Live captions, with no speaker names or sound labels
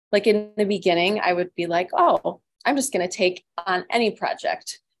like in the beginning, I would be like, oh, I'm just going to take on any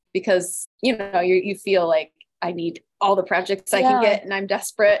project because, you feel like I need all the projects I can Yeah. get and I'm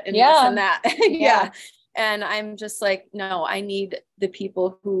desperate and this Yeah. and that. Yeah. Yeah. And I'm just like, no, I need the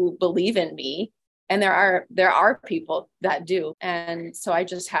people who believe in me. And there are people that do. And so I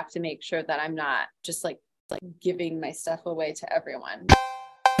just have to make sure that I'm not just like giving my stuff away to everyone.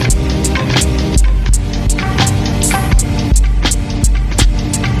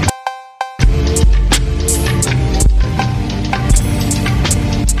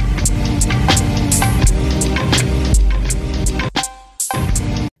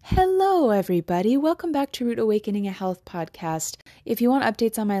 Hello, everybody. Welcome back to Root Awakening a Health podcast. If you want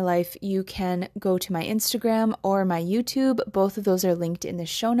updates on my life, you can go to my Instagram or my YouTube. Both of those are linked in the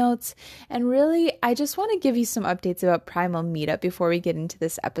show notes. And really, I just want to give you some updates about Primal Meetup before we get into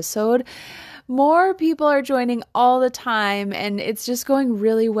this episode. More people are joining all the time, and it's just going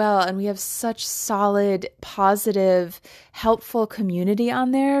really well. And we have such solid, positive, helpful community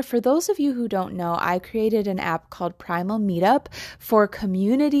on there. For those of you who don't know, I created an app called Primal Meetup for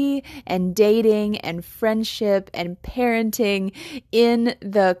community and dating and friendship and parenting in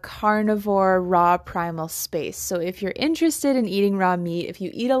the carnivore raw primal space. So if you're interested in eating raw meat, if you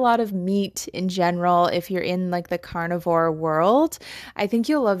eat a lot of meat in general, if you're in like the carnivore world, I think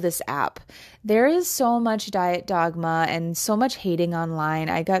you'll love this app. There is so much diet dogma and so much hating online.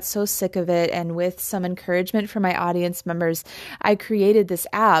 I got so sick of it, and with some encouragement from my audience members, I created this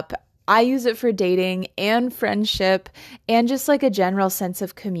app. I use it for dating and friendship and just like a general sense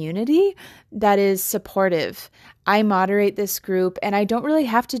of community that is supportive. I moderate this group, and I don't really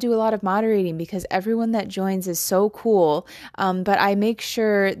have to do a lot of moderating because everyone that joins is so cool. But I make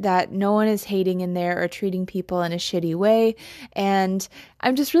sure that no one is hating in there or treating people in a shitty way. And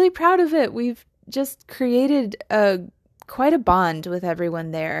I'm just really proud of it. We've just created quite a bond with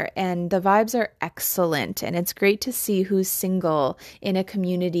everyone there, and the vibes are excellent, and it's great to see who's single in a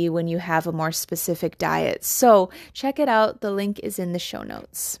community when you have a more specific diet. So check it out. The link is in the show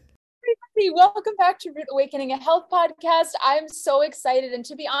notes. Welcome back to Root Awakening a Health podcast. I'm so excited. And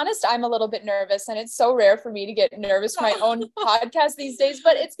to be honest, I'm a little bit nervous, and it's so rare for me to get nervous for my own podcast these days,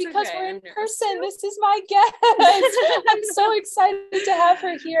 but it's because we're in person. This is my guest. I'm so excited to have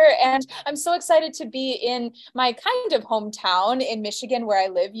her here. And I'm so excited to be in my kind of hometown in Michigan where I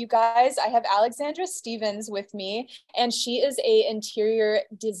live, you guys. I have Alexandra Stevens with me, and she is an interior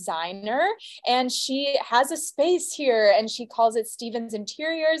designer, and she has a space here, and she calls it Stevens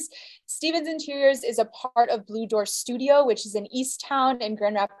Interiors. Stevens Interiors is a part of Blue Door Studio, which is in Easttown in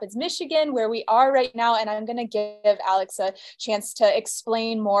Grand Rapids, Michigan, where we are right now. And I'm going to give Alex a chance to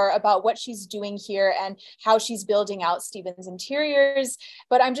explain more about what she's doing here and how she's building out Stevens Interiors.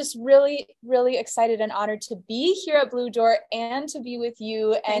 But I'm just really, really excited and honored to be here at Blue Door and to be with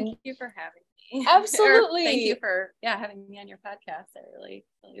you. Thank you for having me. Absolutely. Thank you for having me on your podcast. I really,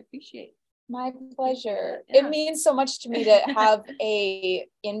 really appreciate it. My pleasure. Yeah. It means so much to me to have a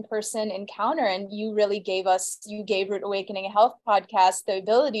in-person encounter, and you gave Root Awakening a Health podcast the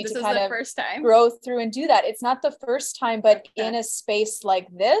ability to kind of grow through and do that. It's not the first time, but in a space like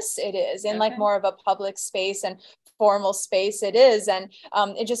this, it is in like more of a public space and formal space it is. And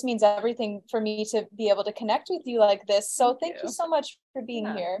it just means everything for me to be able to connect with you like this. So thank you so much for being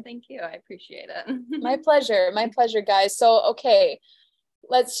here. Thank you. I appreciate it. My pleasure. My pleasure, guys. So, okay.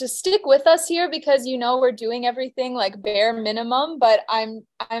 Let's just stick with us here because we're doing everything like bare minimum, but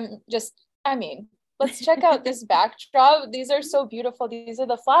let's check out this backdrop. These are so beautiful. These are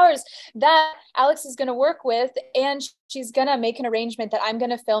the flowers that Alex is going to work with, and she's going to make an arrangement that I'm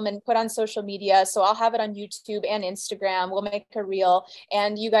going to film and put on social media. So I'll have it on YouTube and Instagram. We'll make a reel,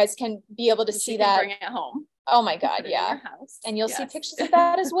 and you guys can be able to see that. Bring it home. Oh my God, yeah. And you'll see pictures of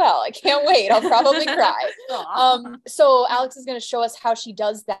that as well. I can't wait. I'll probably cry. So Alex is going to show us how she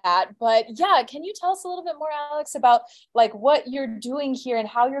does that. But yeah, can you tell us a little bit more, Alex, about like what you're doing here and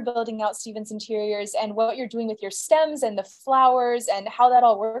how you're building out Stevens Interiors and what you're doing with your stems and the flowers and how that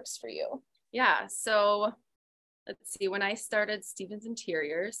all works for you? Yeah. So let's see. When I started Stevens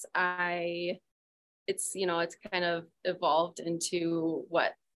Interiors, it's kind of evolved into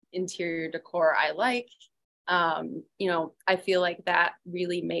what interior decor I like. I feel like that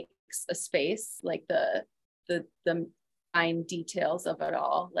really makes a space, like the fine details of it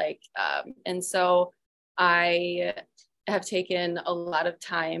all. And so I have taken a lot of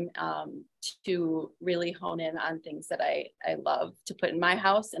time to really hone in on things that I love to put in my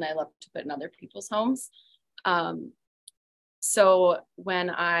house and I love to put in other people's homes. So when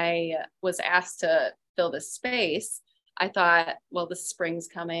I was asked to fill this space, I thought, well, the spring's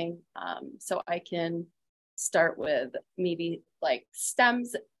coming, so I can start with maybe like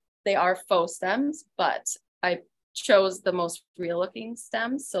stems they are faux stems, but I chose the most real looking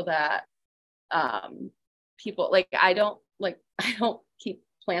stems so that people like I don't keep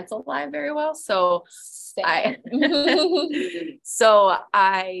plants alive very well. So so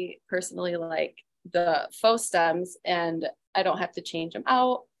I personally like the faux stems, and I don't have to change them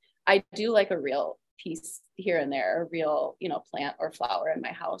out. I do like a real piece here and there, a real, plant or flower in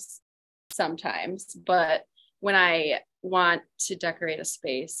my house sometimes. But when I want to decorate a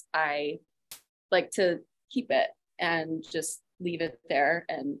space, I like to keep it and just leave it there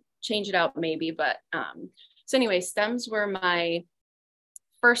and change it out maybe. But so anyway, stems were my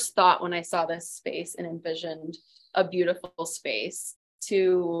first thought when I saw this space and envisioned a beautiful space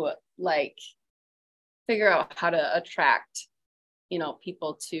to like figure out how to attract,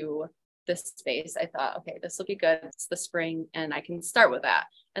 people to this space. I thought, okay, this will be good. It's the spring and I can start with that.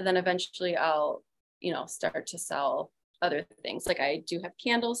 And then eventually I'll, start to sell other things. Like I do have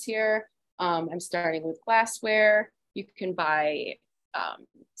candles here. I'm starting with glassware. You can buy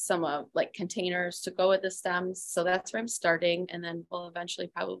some of like containers to go with the stems. So that's where I'm starting. And then we'll eventually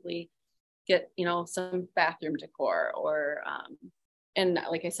probably get, some bathroom decor or, and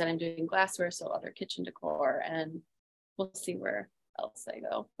like I said, I'm doing glassware, so other kitchen decor, and we'll see where else I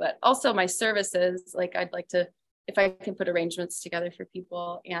go. But also my services, like I'd like to, if I can put arrangements together for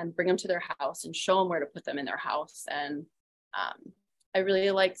people and bring them to their house and show them where to put them in their house. And I really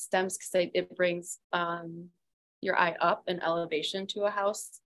like stems because it brings your eye up and elevation to a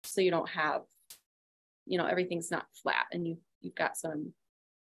house, so you don't have, everything's not flat, and you've got some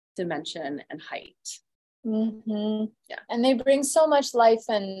dimension and height. Mm-hmm. Yeah. And they bring so much life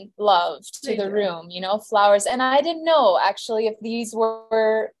and love to the room, flowers. And I didn't know actually if these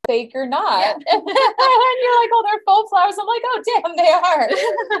were fake or not. Yeah. And you're like, oh, they're faux flowers. I'm like, oh, damn, they are.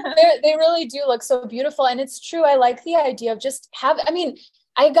 They really do look so beautiful. And it's true. I like the idea of just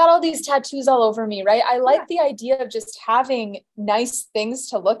I got all these tattoos all over me, right? I like the idea of just having nice things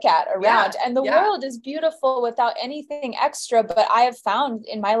to look at around. And the world is beautiful without anything extra. But I have found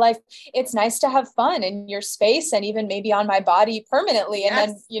in my life, it's nice to have fun in your space and even maybe on my body permanently. And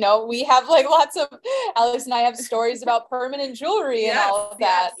then, we have like lots of, Alex and I have stories about permanent jewelry and all of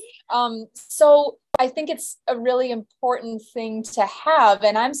that. So I think it's a really important thing to have.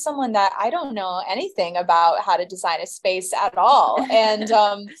 And I'm someone that I don't know anything about how to design a space at all. And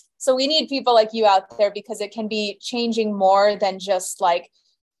so we need people like you out there, because it can be changing more than just like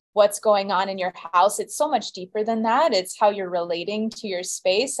what's going on in your house. It's so much deeper than that. It's how you're relating to your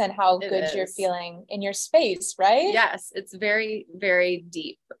space and how good you're feeling in your space, right? Yes, it's very, very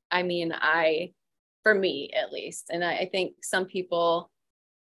deep. I mean, for me at least, and I think some people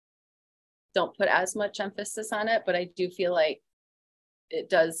don't put as much emphasis on it, but I do feel like it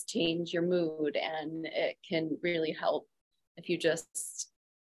does change your mood, and it can really help if you just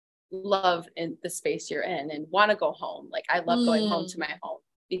love in the space you're in and want to go home. Like I love going home to my home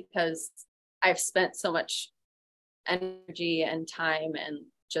because I've spent so much energy and time and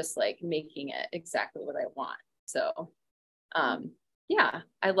just like making it exactly what I want. So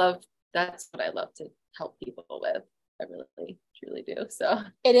that's what I love to help people with. I really, truly do. So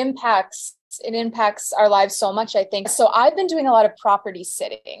it impacts our lives so much, I think. So I've been doing a lot of property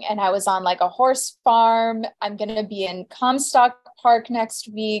sitting, and I was on like a horse farm. I'm going to be in Comstock Park next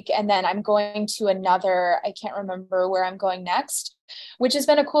week. And then I'm going to I can't remember where I'm going next, which has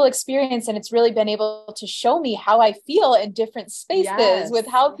been a cool experience. And it's really been able to show me how I feel in different spaces with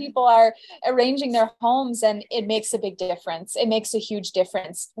how people are arranging their homes. And it makes a big difference. It makes a huge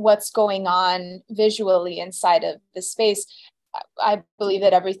difference what's going on visually inside of the space. I believe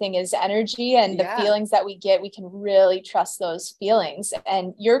that everything is energy, and the feelings that we get, we can really trust those feelings.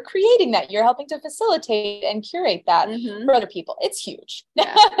 And you're creating that. You're helping to facilitate and curate that for other people. It's huge.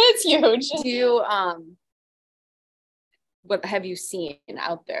 Yeah. It's huge. Do you, what have you seen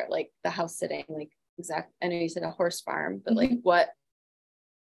out there? Like the house sitting, like exactly. I know you said a horse farm, but like what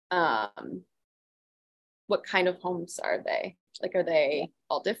kind of homes are they? Like, are they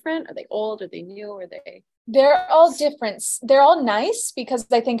all different? Are they old? Are they new? Are they? They're all different. They're all nice because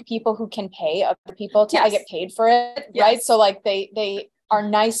I think people who can pay other people I get paid for it. Yes. Right. So like they are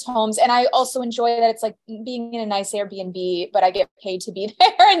nice homes. And I also enjoy that it's like being in a nice Airbnb, but I get paid to be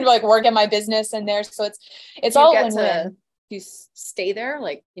there and like work at my business in there. So it's all win-win. Do you stay there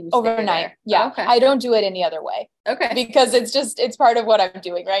like overnight? Yeah. Okay. I don't do it any other way. Okay. Because it's part of what I'm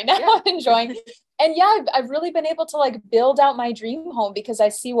doing right now. Yeah. Enjoying. And I've really been able to like build out my dream home because I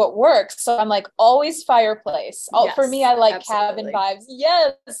see what works. So I'm like always fireplace. For me, I like cabin vibes.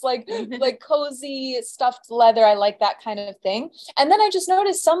 Yes. Like, like cozy stuffed leather. I like that kind of thing. And then I just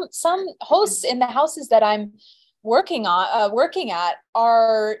noticed some hosts in the houses that I'm working at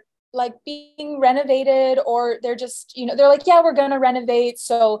are like being renovated, or they're just, they're like, yeah, we're going to renovate.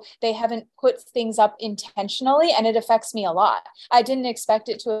 So they haven't put things up intentionally, and it affects me a lot. I didn't expect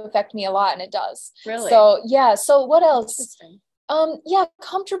it to affect me a lot, and it does. Really? So yeah. So what else? Yeah,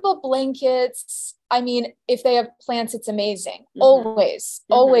 comfortable blankets. I mean, if they have plants, it's amazing. Always.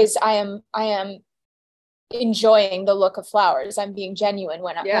 I am enjoying the look of flowers. I'm being genuine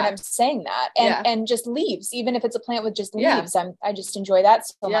when I'm saying that. And just leaves, even if it's a plant with just leaves, I just enjoy that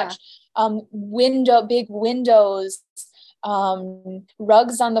so much. Big windows,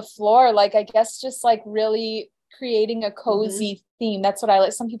 rugs on the floor. Like, I guess just like really creating a cozy theme. That's what I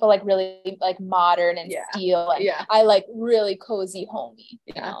like. Some people like really like modern and steel, and I like really cozy, homey.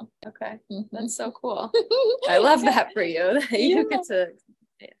 Okay. That's so cool. I love that for you. That you get to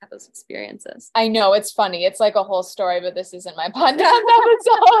have those experiences. I know, it's funny. It's like a whole story, but this isn't my podcast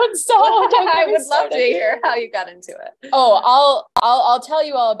episode. So I would love to hear how you got into it. Oh, I'll tell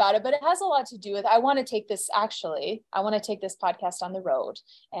you all about it, but it has a lot to do with, I want to take this podcast on the road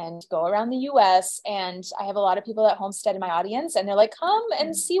and go around the US. And I have a lot of people at Homestead in my audience, and they're like, come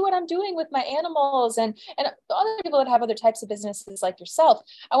and see what I'm doing with my animals. And other people that have other types of businesses like yourself.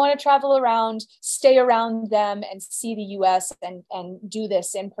 I want to travel around, stay around them, and see the US and do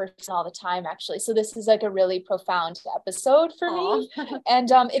this in person all the time, actually. So this is like a really profound episode for me. And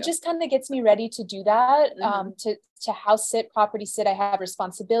it just kind of gets me ready to do that, to house sit, property sit. I have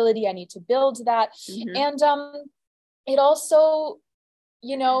responsibility. I need to build that. And it also,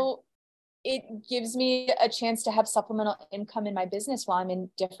 it gives me a chance to have supplemental income in my business while I'm in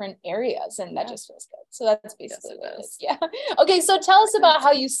different areas. And that just feels good. So that's basically what it is. Yeah. Okay. So tell us about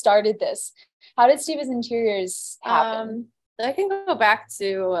how you started this. How did Stevens Interiors happen? I can go back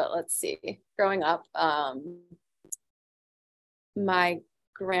to, let's see, growing up, my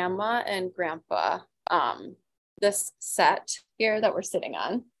grandma and grandpa, this set here that we're sitting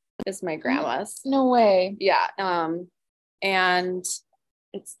on is my grandma's. No way. Yeah. And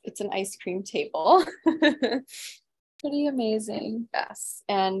it's an ice cream table. Pretty amazing. Yes.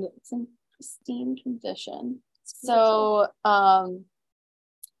 And it's in pristine condition. So,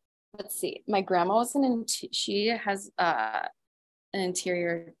 let's see. My grandma was she has an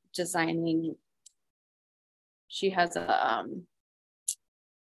interior designing. She has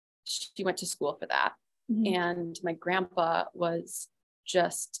she went to school for that. And my grandpa was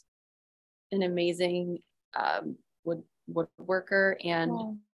just an amazing woodworker,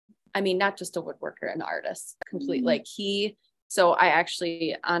 and I mean, not just a woodworker, an artist, complete. Like so I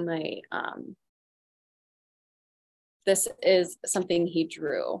actually on my this is something he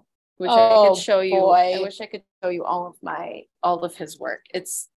drew, which I could show you. I wish I could show you all of his work.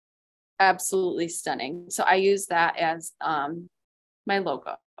 It's absolutely stunning. So I use that as my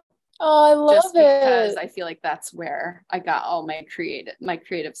logo. Oh, I love just because I feel like that's where I got all my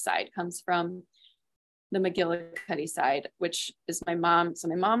creative side comes from. The McGillicuddy side, which is my mom. So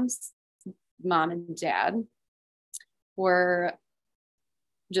my mom's mom and dad were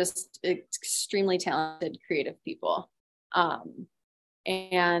just extremely talented, creative people.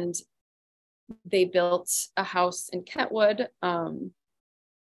 And they built a house in Kentwood.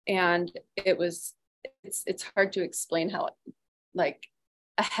 And it's hard to explain how like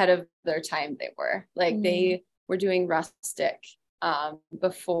ahead of their time they were. Like they were doing rustic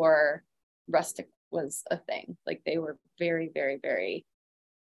before rustic was a thing. Like they were very, very, very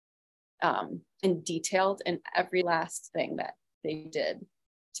and detailed in every last thing that they did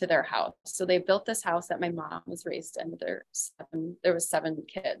to their house. So they built this house that my mom was raised in. There was 7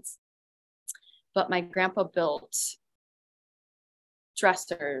 kids, but my grandpa built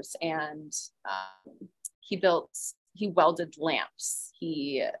dressers, and he welded lamps.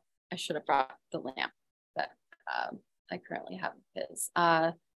 I should have brought the lamp that I currently have of his.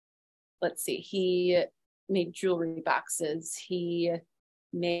 Let's see, he made jewelry boxes. He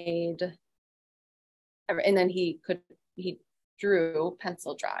made, and then he drew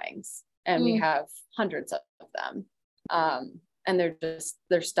pencil drawings, and we have hundreds of them. And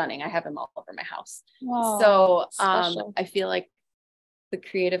they're stunning. I have them all over my house. Wow, so I feel like the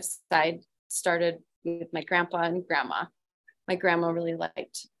creative side started with my grandpa and grandma. My grandma really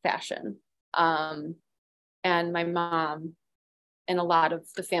liked fashion. And my mom and a lot of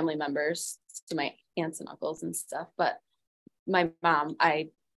the family members, to my aunts and uncles and stuff. But my mom, I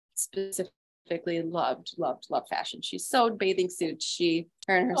specifically loved fashion. She sewed bathing suits.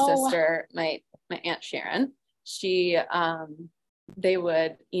 Her and her sister, my Aunt Sharon, they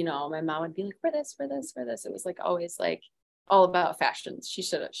would, my mom would be like, for this. It was like always like all about fashion.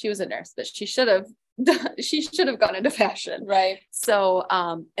 She was a nurse, but she should have gone into fashion. Right. So,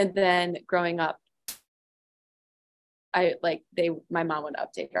 and then growing up, my mom would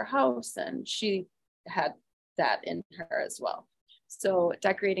update our house, and she had that in her as well. So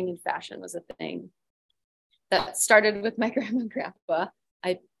decorating and fashion was a thing that started with my grandma and grandpa.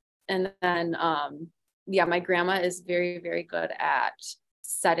 And then my grandma is very, very good at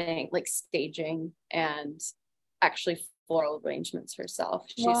setting, like staging and actually floral arrangements herself.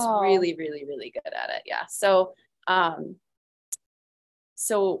 She's really, really, really good at it. Yeah. So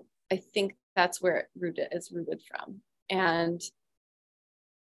I think that's where it is rooted from. And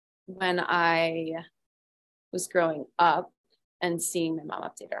when I was growing up and seeing my mom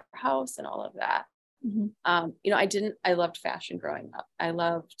update our house and all of that, I loved fashion growing up. I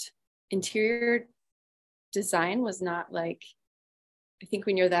loved interior design. Was not like, I think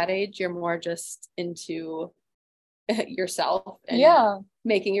when you're that age, you're more just into yourself and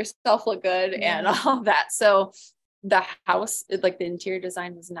making yourself look good and all that. So the house, like the interior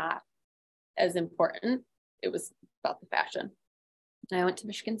design, was not as important. It was about the fashion. And I went to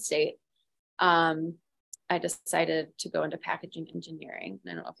Michigan State. I decided to go into packaging engineering.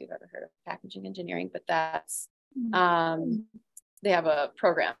 I don't know if you've ever heard of packaging engineering, but that's they have a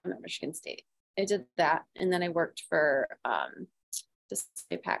program at Michigan State. I did that, and then I worked for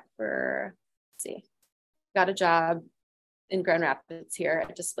Display Pack got a job in Grand Rapids here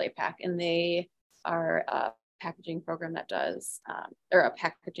at Display Pack, and they are a packaging program that does, or a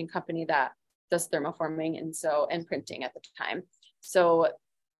packaging company that does thermoforming and printing at the time. So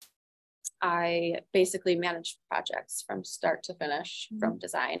I basically managed projects from start to finish, from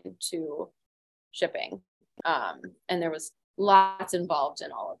design to shipping. And there was lots involved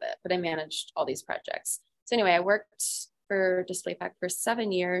in all of it, but I managed all these projects. So anyway, I worked for Display Pack for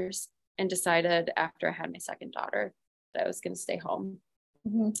 7 years and decided after I had my second daughter that I was going to stay home.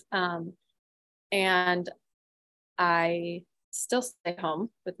 And I still stay home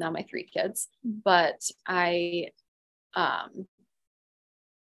with now my 3 kids, but I'm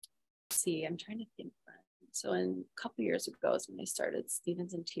trying to think. So a couple years ago is when I started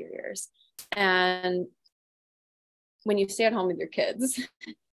Stevens Interiors. And when you stay at home with your kids,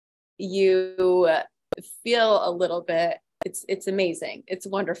 you feel a little bit, it's amazing. It's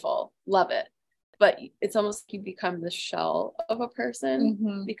wonderful. Love it. But it's almost like you become the shell of a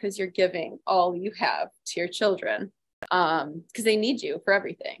person because you're giving all you have to your children because they need you for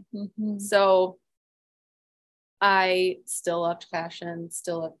everything. So I still loved fashion,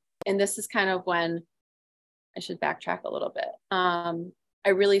 and this is kind of when I should backtrack a little bit. I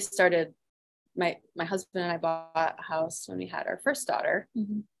really started, my husband and I bought a house when we had our first daughter.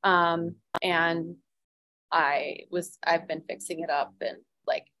 And I've been fixing it up and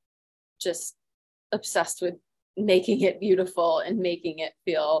like just obsessed with making it beautiful and making it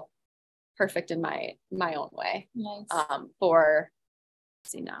feel perfect in my own way. Nice.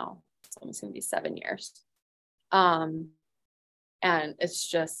 Now it's almost gonna be 7 years. And it's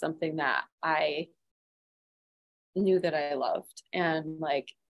just something that I knew that I loved and like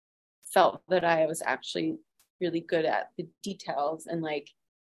felt that I was actually really good at the details and like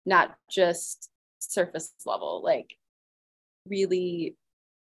not just surface level, like really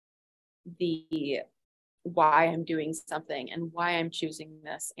the why I'm doing something and why I'm choosing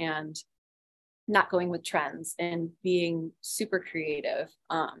this and not going with trends and being super creative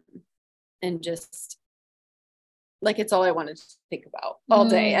and just like it's all I wanted to think about all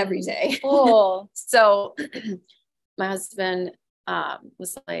day, every day. Cool. So my husband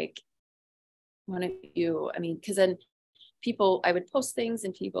was like, why don't you, because then I would post things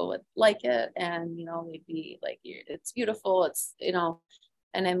and people would like it and, they'd be like, it's beautiful. It's, and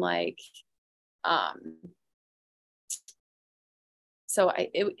I'm like, so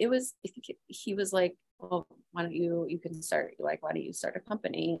he was like, well, why don't you can start, like, why don't you start a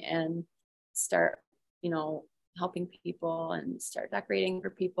company and start, helping people and start decorating for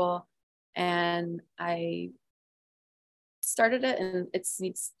people. And I started it, and it's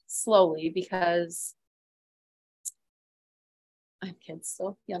slowly because I have kids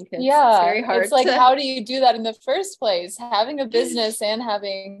still, young kids. Yeah, it's very hard. It's like, how do you do that in the first place? Having a business and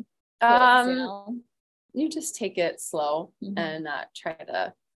having kids, you just take it slow and try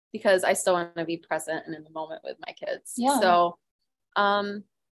to, because I still want to be present and in the moment with my kids. Yeah. So,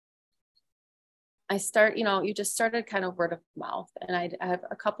 I start, you just started kind of word of mouth, and I have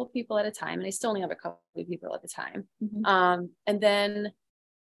a couple people at a time, and I still only have a couple of people at a time. And then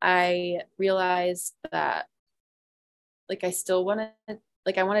I realized that like I still wanted,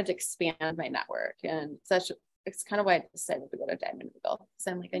 like I wanted to expand my network, and it's kind of why I decided to go to Diamond Eagle, because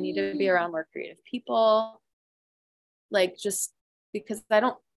I'm like, I need to be around more creative people, like just because I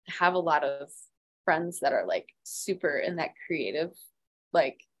don't have a lot of friends that are like super in that creative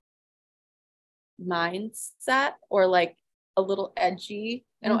like mindset or like a little edgy.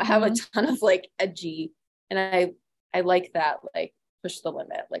 I don't have a ton of like edgy, and I like that, like push the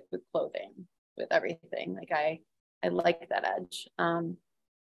limit, like with clothing, with everything. Like I like that edge.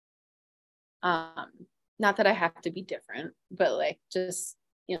 Not that I have to be different, but like just,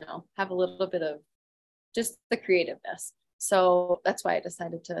 you know, have a little bit of just the creativeness. So that's why I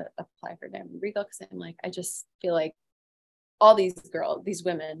decided to apply for Diamond Regal, because I'm like, I just feel like all these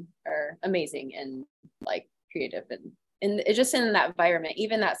women are amazing and like creative, and it's just in that environment,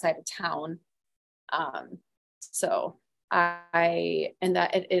 even that side of town. So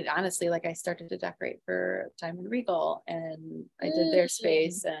it honestly, like I started to decorate for Diamond Regal, and I did their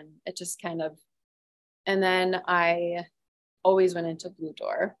space, and it just kind of, and then I always went into Blue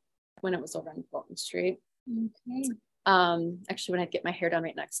Door when it was over on Fulton Street. Okay. Actually, when I'd get my hair done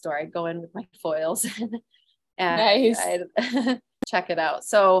right next door, I'd go in with my foils and Nice. I'd check it out.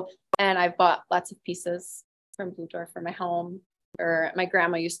 So, and I bought lots of pieces from Blue Door for my home, or my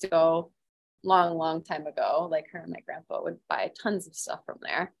grandma used to go long time ago. Like her and my grandpa would buy tons of stuff from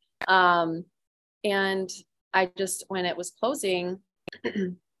there. And I just, when it was closing,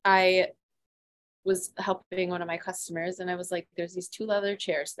 I was helping one of my customers, and I was like, there's these 2 leather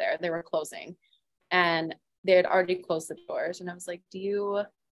chairs there. They were closing, and they had already closed the doors. And I was like, do you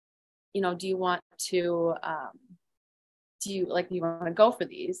want to, do you want to go for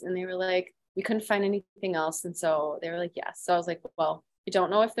these? And they were like, we couldn't find anything else. And so they were like, yes. So I was like, well, I don't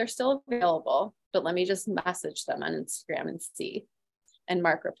know if they're still available, but let me just message them on Instagram and see. And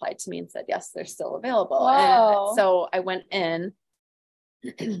Mark replied to me and said, yes, they're still available. Wow. And so I went in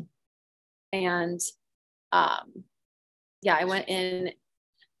and I went in,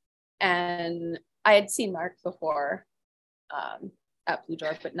 and I had seen Mark before at Blue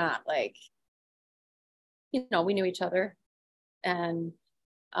Door, but not like, you know, we knew each other. And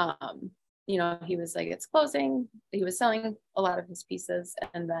you know, he was like, it's closing. He was selling a lot of his pieces.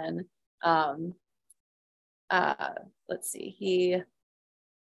 And then let's see, he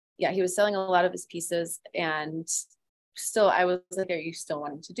was selling a lot of his pieces, and still I was like, are you still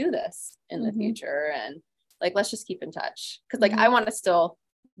wanting to do this in the future? And like, let's just keep in touch, because like I want to still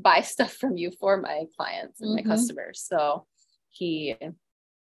buy stuff from you for my clients and my customers. So he, you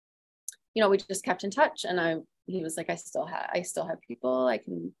know, we just kept in touch, and he was like, I still have people I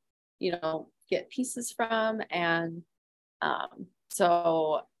can, you know, get pieces from. And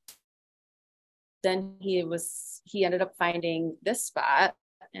so then he ended up finding this spot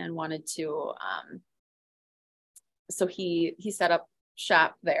and wanted to so he set up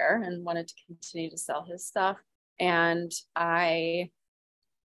shop there and wanted to continue to sell his stuff. And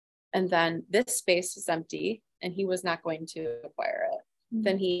then this space was empty, and he was not going to acquire it.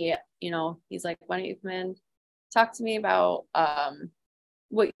 Then he, you know, he's like, why don't you come in, talk to me about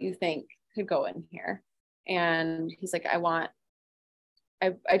what you think could go in here. And he's like, I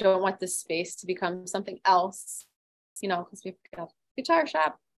don't want this space to become something else, you know, because we've got a guitar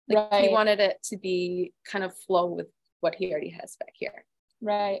shop. Like, right. He wanted it to be kind of flow with what he already has back here.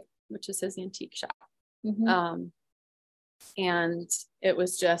 Right. Which is his antique shop. And it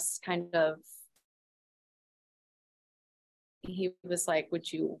was just kind of, he was like,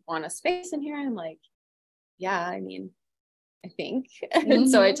 would you want a space in here? I'm like, yeah, I mean, I think. And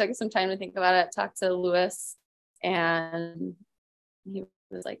so I took some time to think about it, talked to Lewis, and he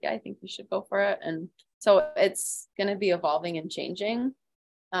was like, yeah, I think we should go for it. And so it's going to be evolving and changing.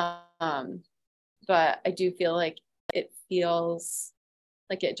 But I do feel like it feels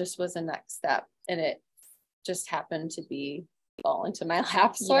like it just was a next step, and it just happened to fall into my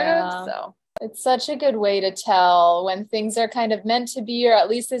lap sort of. So it's such a good way to tell when things are kind of meant to be, or at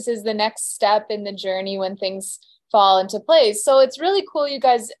least this is the next step in the journey when things fall into place. So it's really cool, you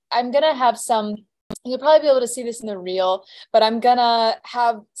guys. I'm going to have you'll probably be able to see this in the reel, but I'm going to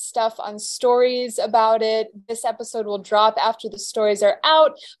have stuff on stories about it. This episode will drop after the stories are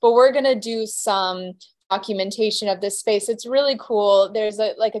out, but we're going to do some documentation of this space. It's really cool. There's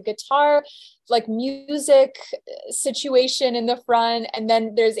a guitar, like music situation in the front, and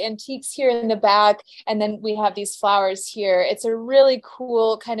then there's antiques here in the back, and then we have these flowers here. It's a really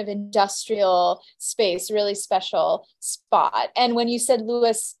cool kind of industrial space, really special spot. And when you said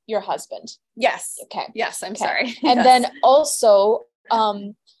Lewis, your husband. Yes. Okay. Yes, I'm sorry. And yes. Then also,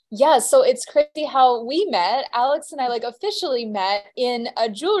 so it's crazy how we met. Alex and I officially met in a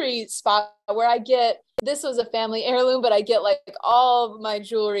jewelry spot where this was a family heirloom, but I get all of my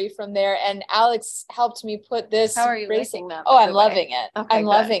jewelry from there. And Alex helped me put this. How are you liking that? Oh, I'm loving it. Okay, I'm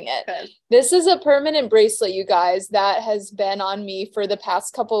loving it. Good. This is a permanent bracelet, you guys, that has been on me for the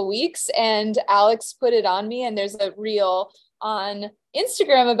past couple of weeks, and Alex put it on me, and there's a real on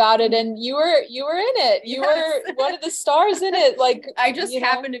Instagram about it, and you were in it. You were one of the stars in it. Like, I just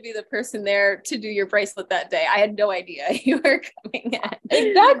happened to be the person there to do your bracelet that day. I had no idea you were coming in.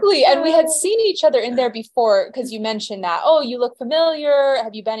 Exactly. And we had seen each other in there before, because you mentioned that, oh, you look familiar.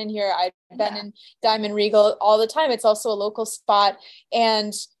 Have you been in here? I've been in Diamond Regal all the time. It's also a local spot.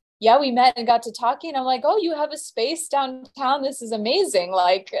 And yeah, we met and got to talking. I'm like, oh, you have a space downtown. This is amazing.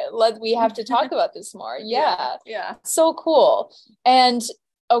 Like, we have to talk about this more. Yeah. So cool. And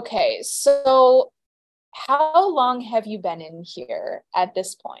okay, so how long have you been in here at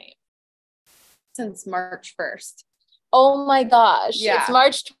this point? Since March 1st. Oh my gosh. Yeah. It's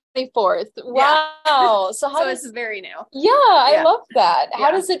March 24th. Wow. Yeah. So it's very new. Yeah, I love that. How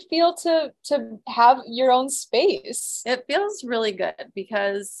does it feel to have your own space? It feels really good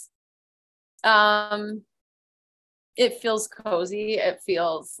because it feels cozy. It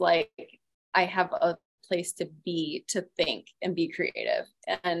feels like I have a place to be, to think and be creative.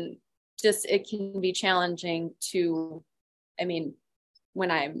 And just, it can be challenging to, I mean, when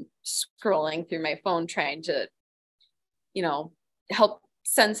I'm scrolling through my phone, trying to, help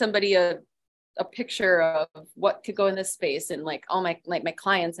send somebody a picture of what could go in this space. And like all my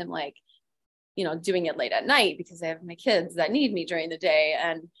clients, I'm like, doing it late at night because I have my kids that need me during the day.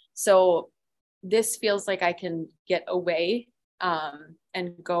 And so this feels like I can get away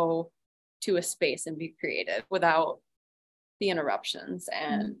and go to a space and be creative without the interruptions.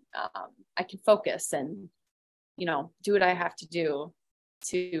 And I can focus and, do what I have to do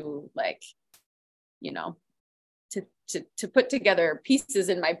to to put together pieces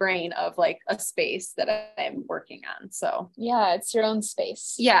in my brain of like a space that I'm working on. So yeah, it's your own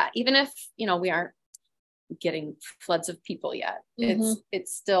space. Yeah. Even if, we aren't getting floods of people yet,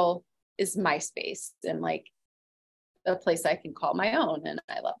 it's still is my space and like a place I can call my own. And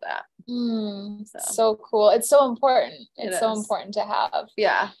I love that. So cool. It's so important. It's so important to have.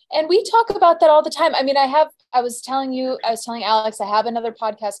 Yeah. And we talk about that all the time. I mean, I was telling Alex, I have another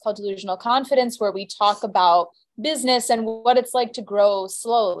podcast called Delusional Confidence where we talk about business and what it's like to grow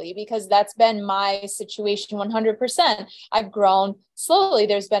slowly, because that's been my situation 100%. I've grown slowly.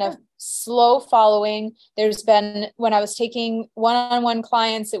 There's been a slow following. There's been, when I was taking one-on-one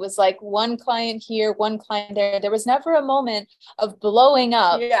clients, it was like one client here, one client there. There was never a moment of blowing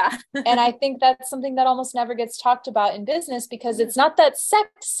up. Yeah. And I think that's something that almost never gets talked about in business because it's not that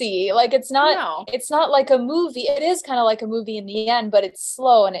sexy. Like it's not like a movie. It is kind of like a movie in the end, but it's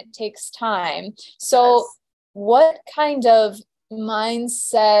slow and it takes time. So what kind of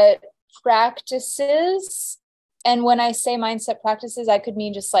mindset practices, and when I say mindset practices, I could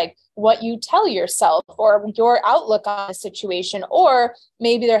mean just like what you tell yourself or your outlook on a situation, or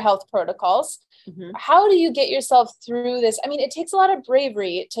maybe their health protocols. How do you get yourself through this? I mean, it takes a lot of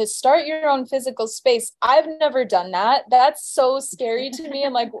bravery to start your own physical space. I've never done that. That's so scary to me.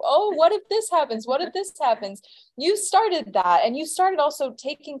 I'm like, oh, what if this happens? What if this happens? You started that, and you started also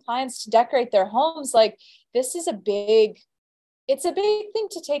taking clients to decorate their homes. Like, this is it's a big thing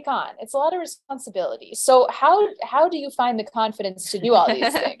to take on. It's a lot of responsibility. So how do you find the confidence to do all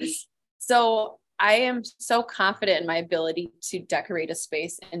these things? So I am so confident in my ability to decorate a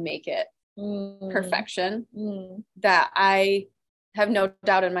space and make it perfection that I have no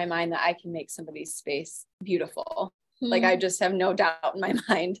doubt in my mind that I can make somebody's space beautiful. Like I just have no doubt in my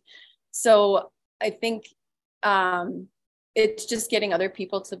mind. So I think it's just getting other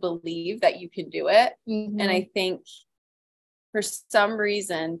people to believe that you can do it. And I think for some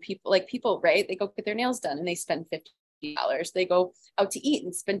reason, people, right? They go get their nails done and they spend $50. They go out to eat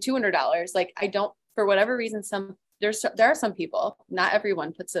and spend $200. Like for whatever reason, there are some people, not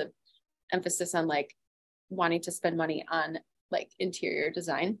everyone puts a emphasis on like wanting to spend money on like interior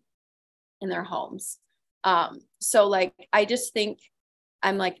design in their homes. So like, I just think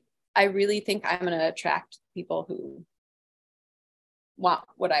I really think I'm going to attract people who want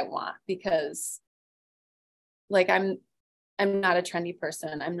what I want, because like I'm not a trendy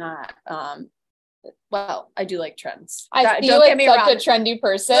person. I'm not well, I do like trends. I feel like such a trendy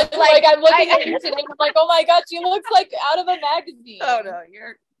person. Like I'm looking at you today, I'm like, oh my God, you look like out of a magazine. Oh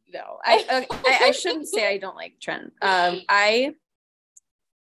no, I shouldn't say I don't like trend. I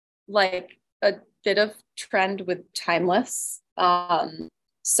like a bit of trend with timeless.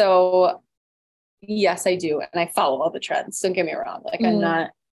 So yes, I do. And I follow all the trends. Don't get me wrong. Like I'm not,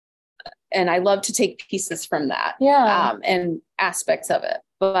 and I love to take pieces from that. Yeah. And aspects of it.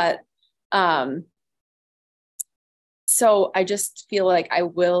 But, so I just feel like I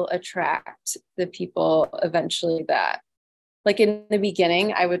will attract the people eventually that, like in the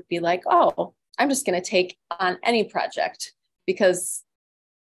beginning, I would be like, oh, I'm just going to take on any project because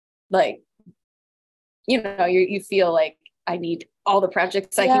like, you feel like I need all the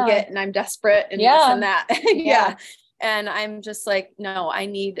projects I can get, and I'm desperate and this and that. Yeah. And I'm just like, no, I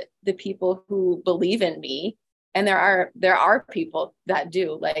need the people who believe in me. And there are people that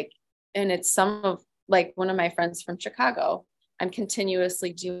do, like, and it's some of, like, one of my friends from Chicago, I'm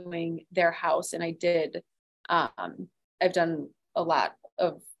continuously doing their house. And I've done a lot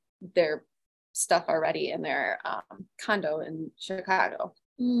of their stuff already in their condo in Chicago.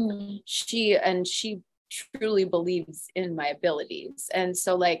 She truly believes in my abilities. And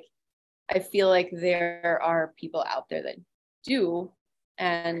so, like, I feel like there are people out there that do.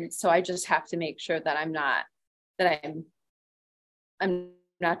 And so I just have to make sure that I'm not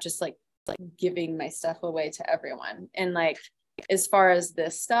just like giving my stuff away to everyone. And like, as far as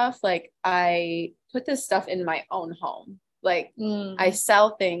this stuff, like, I put this stuff in my own home. Like, I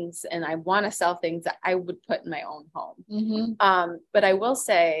sell things, and I want to sell things that I would put in my own home. But I will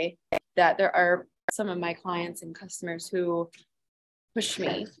say that there are some of my clients and customers who push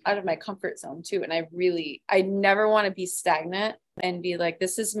me out of my comfort zone too. And I never want to be stagnant and be like,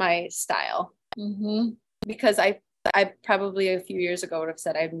 this is my style. Because I probably a few years ago would have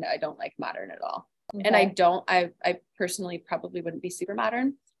said, I don't like modern at all. Okay. And I personally probably wouldn't be super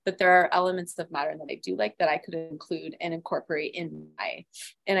modern, but there are elements of modern that I do like, that I could include and incorporate in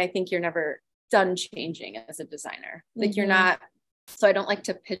and I think you're never done changing as a designer. Like, you're not, so I don't like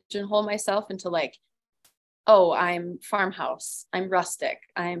to pigeonhole myself into like, oh, I'm farmhouse, I'm rustic,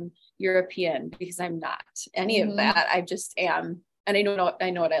 I'm European, because I'm not any of that. I just am. And I know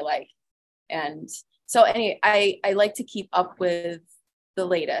what I like. And so I like to keep up with the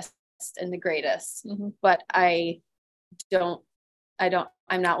latest and the greatest, but I'm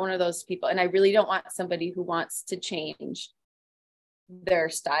not one of those people. And I really don't want somebody who wants to change their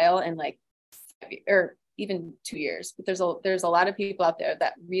style in like, or even 2 years. But there's a lot of people out there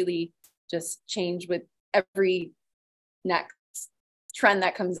that really just change with every next trend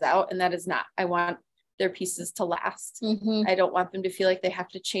that comes out. And that is not, I want their pieces to last. I don't want them to feel like they have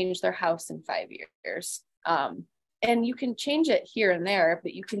to change their house in 5 years. And you can change it here and there,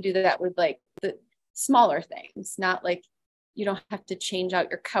 but you can do that with like the smaller things, not like, you don't have to change out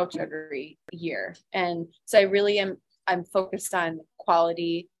your couch every year. And so I'm focused on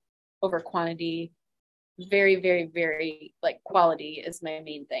quality over quantity. Very, very, very, like, quality is my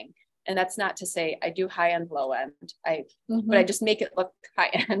main thing. And that's not to say I do high end, low end. But I just make it look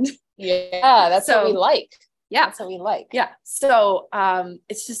high end. Yeah, that's what we like. Yeah, that's what we like. Yeah. So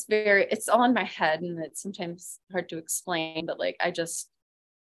it's just it's all in my head, and it's sometimes hard to explain. But like,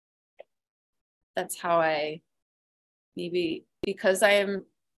 that's how maybe because I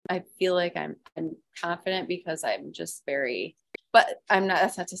feel like I'm confident, because I'm just but I'm not.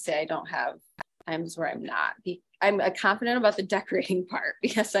 That's not to say I don't have times where I'm not. I'm confident about the decorating part,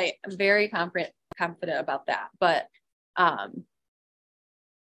 because I am very confident about that. But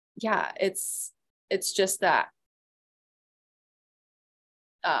yeah, it's just that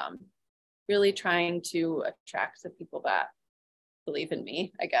really trying to attract the people that believe in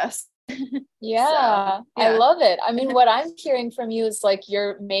me, I guess. Yeah, so, yeah. I love it. I mean, what I'm hearing from you is like,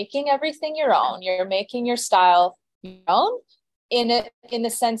 you're making everything your own. You're making your style your own in the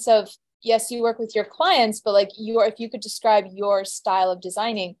sense of, yes, you work with your clients, but like if you could describe your style of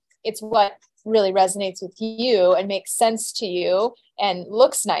designing, it's what really resonates with you and makes sense to you and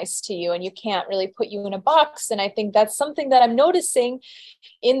looks nice to you, and you can't really put you in a box. And I think that's something that I'm noticing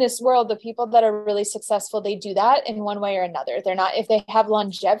in this world. The people that are really successful, they do that in one way or another. They're not, if they have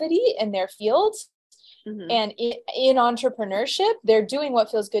longevity in their field, and in entrepreneurship, they're doing what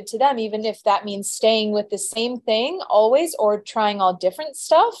feels good to them, even if that means staying with the same thing always, or trying all different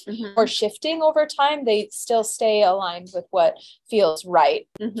stuff, or shifting over time. They still stay aligned with what feels right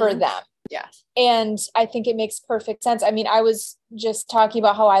for them. Yeah. And I think it makes perfect sense. I mean, I was just talking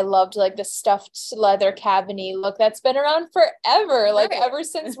about how I loved like the stuffed leather cabinet look that's been around forever. Like ever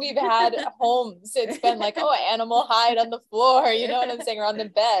since we've had homes, it's been like, oh, animal hide on the floor, you know what I'm saying, or on the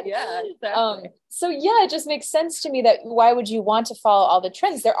bed. Yeah, exactly. So yeah, it just makes sense to me that why would you want to follow all the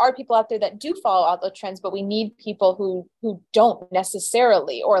trends? There are people out there that do follow all the trends, but we need people who don't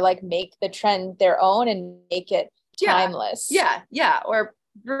necessarily, or like make the trend their own and make it timeless. Yeah. Or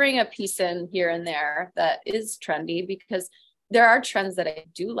bring a piece in here and there that is trendy, because there are trends that I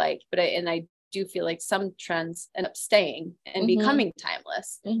do like, but I do feel like some trends end up staying and becoming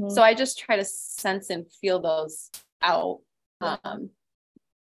timeless. So I just try to sense and feel those out.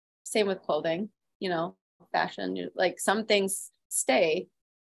 Same with clothing, fashion, like some things stay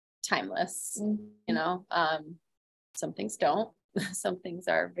timeless, some things don't. Some things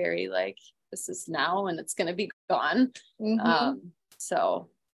are very like, this is now and it's going to be gone. So,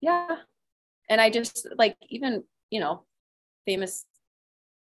 yeah. And I just like, even, famous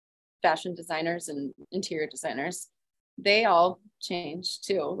fashion designers and interior designers, they all changed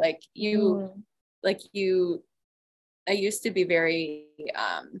too. Like I used to be very,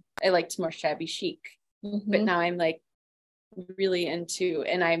 I liked more shabby chic, but now I'm like really into,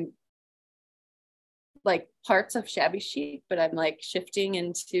 and I'm like parts of shabby chic, but I'm like shifting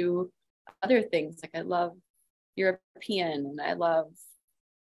into other things. Like I love European and I love,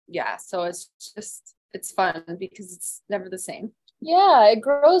 so it's fun because it's never the same. Yeah, it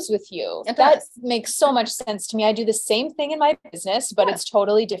grows with you. That makes so much sense to me. I do the same thing in my business, but it's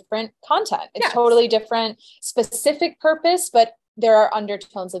totally different content. It's totally different specific purpose, but there are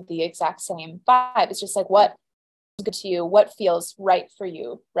undertones of the exact same vibe. It's just like what is good to you, what feels right for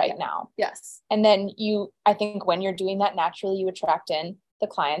you right now. Yes. And then I think when you're doing that naturally, you attract in the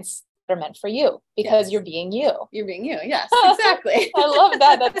clients are meant for you because you're being you. You're being you. Yes, exactly. I love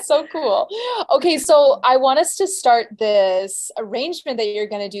that. That's so cool. Okay. So I want us to start this arrangement that you're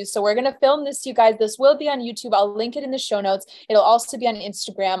going to do. So we're going to film this, you guys. This will be on YouTube. I'll link it in the show notes. It'll also be on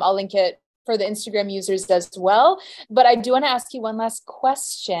Instagram. I'll link it for the Instagram users as well. But I do want to ask you one last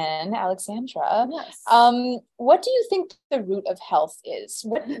question, Alexandra. Yes. What do you think the root of health is?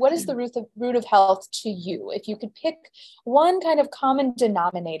 What is the root of health to you? If you could pick one kind of common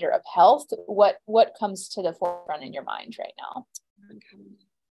denominator of health, what comes to the forefront in your mind right now?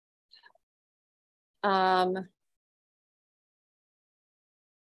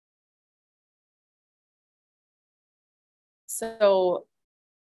 So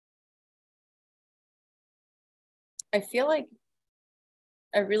I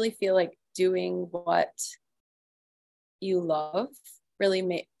really feel like doing what you love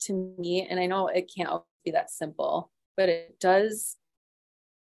really to me, and I know it can't always be that simple, but it does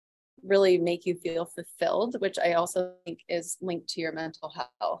really make you feel fulfilled, which I also think is linked to your mental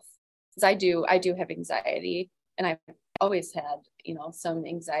health. Because I do have anxiety, and I've always had, some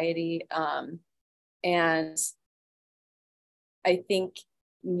anxiety. And I think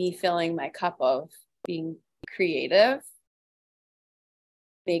me filling my cup of being creative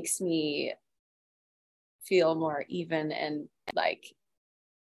makes me feel more even and like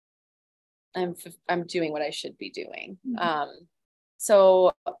I'm doing what I should be doing.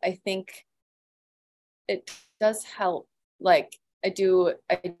 So I think it does help. Like I do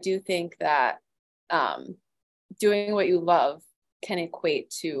think that doing what you love can equate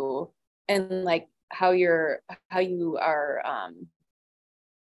to, and like how you are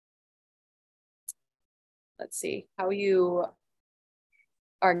how you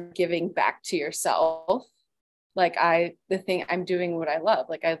are giving back to yourself. Like I'm doing what I love.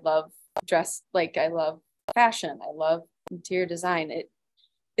 Like I love dress, like I love fashion. I love interior design. It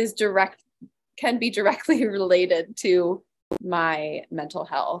is can be directly related to my mental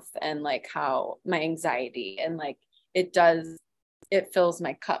health and like how my anxiety, and like it fills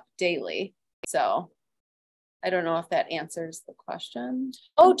my cup daily. So I don't know if that answers the question.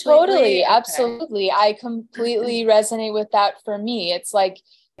 Oh, totally. Okay. Absolutely. I completely resonate with that. For me, it's like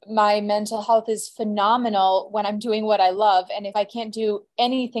my mental health is phenomenal when I'm doing what I love. And if I can't do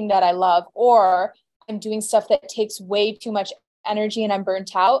anything that I love, or I'm doing stuff that takes way too much energy and I'm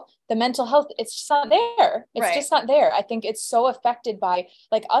burnt out, the mental health, it's just not there. It's just not there. I think it's so affected by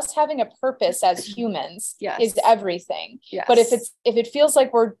like us having a purpose as humans is everything. But if it feels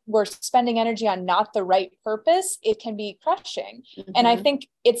like we're spending energy on not the right purpose, it can be crushing. And I think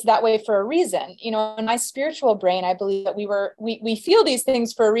it's that way for a reason. In my spiritual brain, I believe that we feel these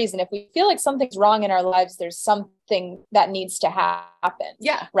things for a reason. If we feel like something's wrong in our lives, there's something that needs to happen.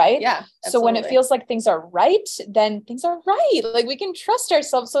 Yeah. Right. Yeah. Absolutely. So when it feels like things are right, then things are right. Like we can trust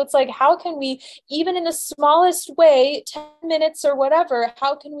ourselves. So it's like, how can we, even in the smallest way, 10 minutes or whatever,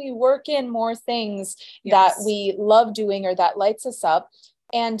 how can we work in more things that we love doing or that lights us up?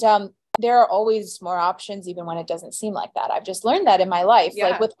 And there are always more options, even when it doesn't seem like that. I've just learned that in my life,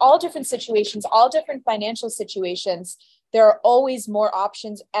 like with all different situations, all different financial situations, there are always more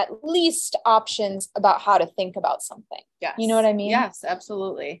options, at least options about how to think about something. Yes. You know what I mean? Yes,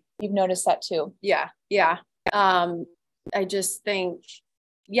 absolutely. You've noticed that too. Yeah. Yeah. I just think,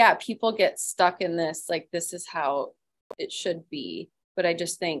 people get stuck in this, like, this is how it should be. But I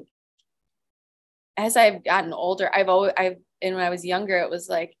just think as I've gotten older, and when I was younger, it was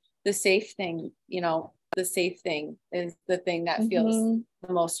like the safe thing, the safe thing is the thing that feels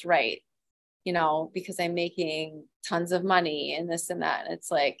the most right, because I'm making tons of money and this and that. And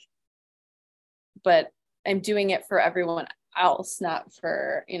it's like, but I'm doing it for everyone else, not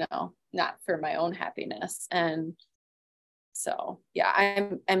for my own happiness. And so,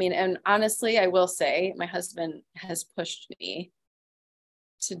 and honestly, I will say my husband has pushed me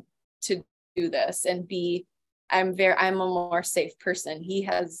to do this and be I'm a more safe person. He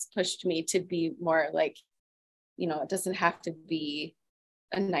has pushed me to be more like, it doesn't have to be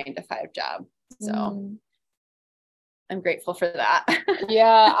a 9-to-5 job. So I'm grateful for that.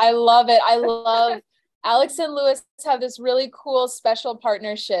 Yeah, I love it. I love Alex and Lewis have this really cool special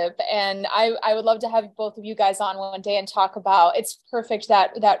partnership, and I would love to have both of you guys on one day and talk about. It's perfect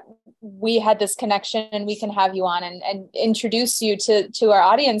that we had this connection, and we can have you on and introduce you to our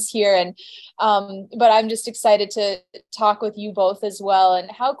audience here. And but I'm just excited to talk with you both as well.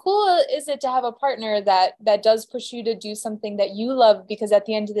 And how cool is it to have a partner that does push you to do something that you love? Because at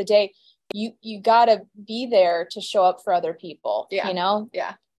the end of the day, you gotta be there to show up for other people. Yeah.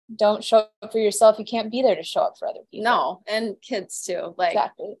 Yeah. Don't show up for yourself. You can't be there to show up for other people. No. And kids too. Like,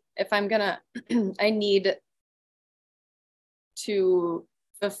 exactly. If I'm gonna, I need to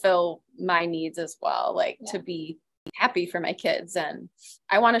fulfill my needs as well, like to be happy for my kids. And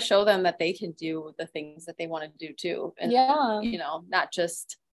I want to show them that they can do the things that they want to do too. And, there's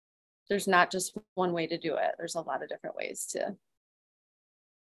not just one way to do it. There's a lot of different ways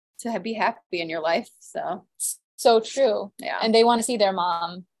to be happy in your life. So true. Yeah. And they want to see their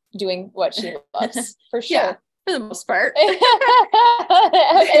mom doing what she loves, for sure. Yeah, for the most part. They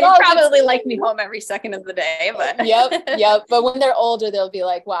probably like me home every second of the day, but yep. But when they're older, they'll be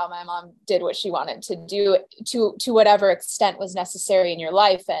like, wow, my mom did what she wanted to do to whatever extent was necessary in your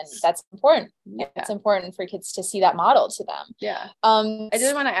life. And that's important. Yeah. It's important for kids to see that model to them. Yeah. I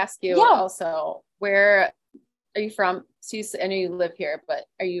did want to ask you also, where are you from? So I know you live here, but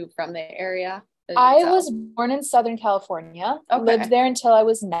are you from the area? I was born in Southern California, lived there until I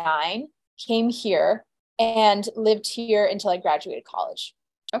was 9, came here and lived here until I graduated college.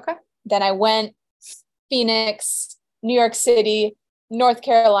 Okay. Then I went Phoenix, New York City, North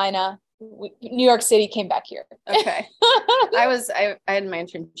Carolina, New York City, came back here. Okay. I had my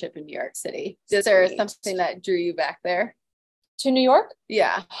internship in New York City. Is there something that drew you back there? To New York?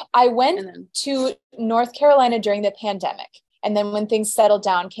 Yeah. I went to North Carolina during the pandemic. And then when things settled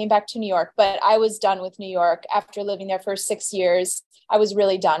down, came back to New York. But I was done with New York after living there for 6 years. I was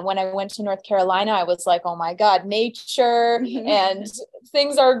really done. When I went to North Carolina, I was like, oh my God, nature and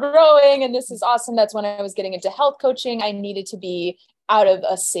things are growing. And this is awesome. That's when I was getting into health coaching. I needed to be out of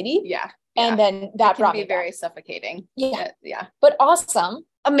a city. Yeah. And then that brought me very back. Suffocating. Yeah. Yeah. But awesome.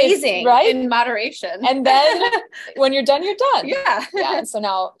 Amazing. Right? In moderation. And then when you're done, you're done. Yeah. Yeah. And so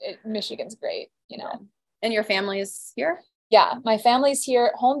now Michigan's great, And your family is here? Yeah. My family's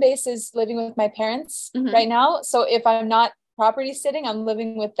here. Home base is living with my parents right now. So if I'm not property sitting, I'm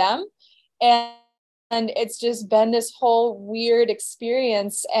living with them. And it's just been this whole weird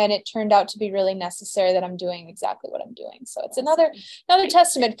experience. And it turned out to be really necessary that I'm doing exactly what I'm doing. So it's another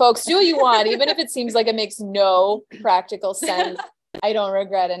testament, folks. Do what you want, even if it seems like it makes no practical sense. I don't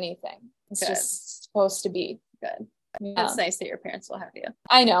regret anything. It's just supposed to be. Good. Yeah. It's nice that your parents will have you.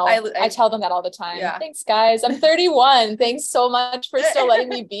 I know. I tell them that all the time. Yeah. Thanks, guys. I'm 31. Thanks so much for still letting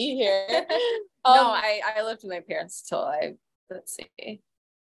me be here. No, I lived with my parents till I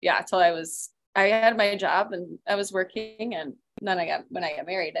had my job and I was working, and then when I got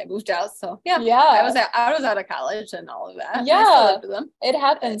married, I moved out. So I was out of college and all of that. Yeah, it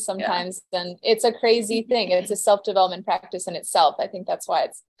happens sometimes, and it's a crazy thing. It's a self-development practice in itself. I think that's why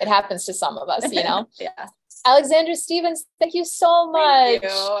it happens to some of us, Yeah. Alexandra Stevens, thank you so much. Thank you.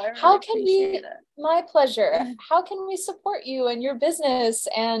 I really How can appreciate it. My pleasure. How can we support you and your business?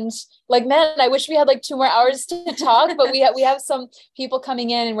 And man, I wish we had 2 more hours to talk, but we have some people coming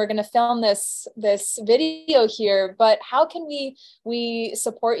in, and we're going to film this video here. But how can we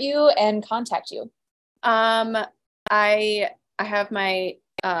support you and contact you? I have my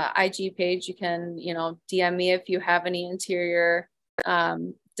IG page. You can DM me if you have any interior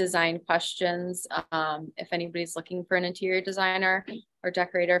design questions. If anybody's looking for an interior designer or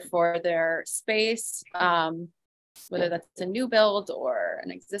decorator for their space, whether that's a new build or an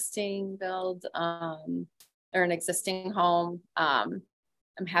existing build, or an existing home, I'm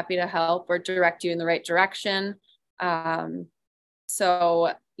happy to help or direct you in the right direction.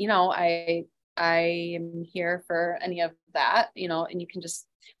 So I am here for any of that, and you can just,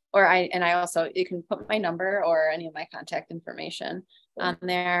 you can put my number or any of my contact information on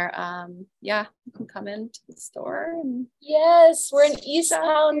there. You can come into the store. Yes, we're in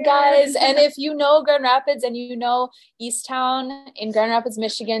Easttown, guys. And if you know Grand Rapids and Easttown in Grand Rapids,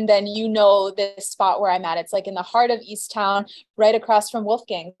 Michigan, then you know this spot where I'm at. It's in the heart of Easttown, right across from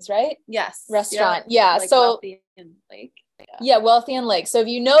Wolfgang's, right? Yes. Restaurant. Yeah. So Wealthy and Lake. Yeah, Wealthy and Lake. So if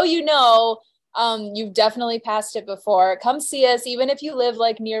you know, You've definitely passed it before. Come see us. Even if you live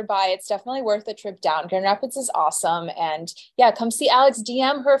like nearby, it's definitely worth a trip down. Grand Rapids is awesome. And yeah, come see Alex,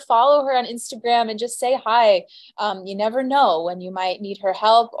 DM her, follow her on Instagram, and just say hi. You never know when you might need her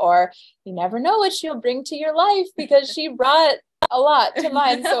help, or you never know what she'll bring to your life, because she brought a lot to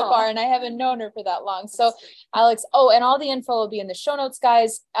mine so far, and I haven't known her for that long. So Alex, and all the info will be in the show notes,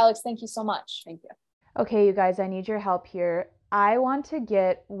 guys. Alex, thank you so much. Thank you. Okay, you guys, I need your help here. I want to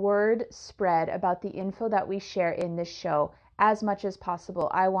get word spread about the info that we share in this show as much as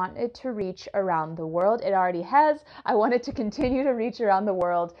possible. I want it to reach around the world. It already has. I want it to continue to reach around the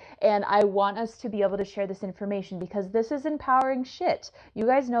world. And I want us to be able to share this information, because this is empowering shit. You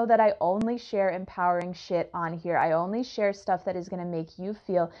guys know that I only share empowering shit on here. I only share stuff that is going to make you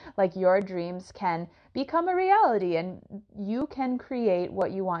feel like your dreams can become a reality, and you can create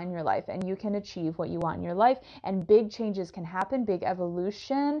what you want in your life, and you can achieve what you want in your life, and big changes can happen. Big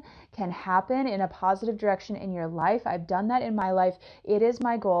evolution can happen in a positive direction in your life. I've done that in my life. It is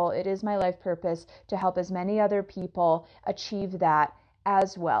my goal. It is my life purpose to help as many other people achieve that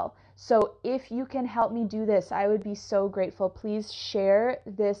as well. So if you can help me do this, I would be so grateful. Please share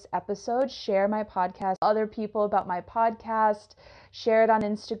this episode, share my podcast, other people about my podcast, share it on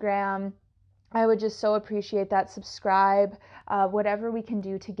Instagram. I would just so appreciate that. Subscribe, whatever we can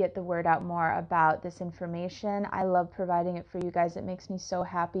do to get the word out more about this information. I love providing it for you guys. It makes me so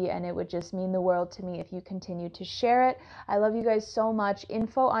happy, and it would just mean the world to me if you continue to share it. I love you guys so much.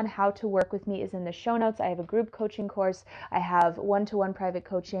 Info on how to work with me is in the show notes. I have a group coaching course. I have one-to-one private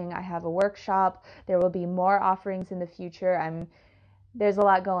coaching. I have a workshop. There will be more offerings in the future. There's a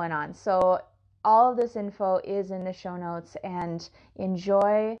lot going on. So all of this info is in the show notes, and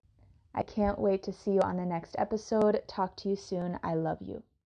enjoy. I can't wait to see you on the next episode. Talk to you soon. I love you.